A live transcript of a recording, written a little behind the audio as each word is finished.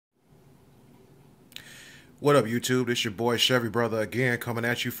What up, YouTube? This your boy Chevy Brother again, coming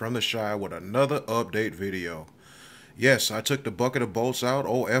at you from the Shy with another update video. Yes, I took the bucket of bolts out,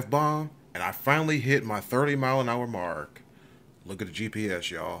 old F-bomb, and I finally hit my 30-mile-an-hour mark. Look at the GPS,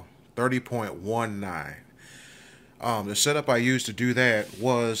 y'all. 30.19. The setup I used to do that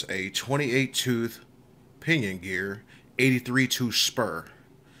was a 28-tooth pinion gear, 83-tooth spur.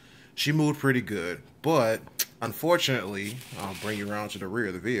 She moved pretty good, but unfortunately, I'll bring you around to the rear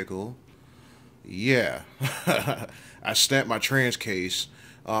of the vehicle. Yeah, I snapped my trans case.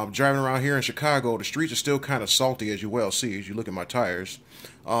 Driving around here in Chicago, the streets are still kind of salty, as you well see, as you look at my tires.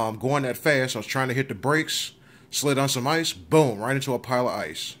 Going that fast, I was trying to hit the brakes, slid on some ice, boom, right into a pile of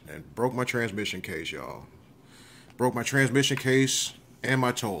ice, and broke my transmission case, y'all. Broke my transmission case and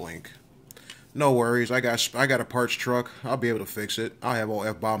my tow link. No worries, I got a parts truck. I'll be able to fix it. I'll have old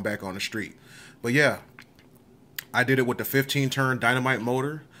F-bomb back on the street. But yeah, I did it with the 15-turn dynamite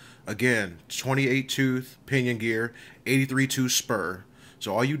motor. Again, 28-tooth pinion gear, 83-tooth spur.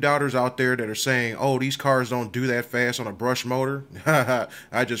 So all you doubters out there that are saying, oh, these cars don't do that fast on a brush motor,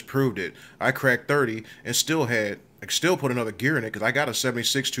 I just proved it. I cracked 30 and still put another gear in it because I got a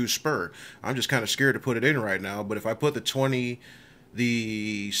 76-tooth spur. I'm just kind of scared to put it in right now, but if I put the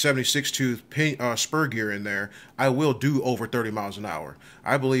 76-tooth spur gear in there, I will do over 30 miles an hour.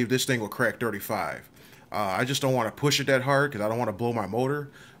 I believe this thing will crack 35. I just don't want to push it that hard because I don't want to blow my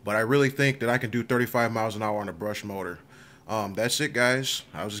motor, but I really think that I can do 35 miles an hour on a brush motor. That's it, guys.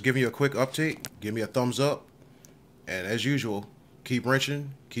 I was just giving you a quick update. Give me a thumbs up, and as usual, keep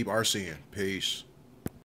wrenching, keep RCing. Peace.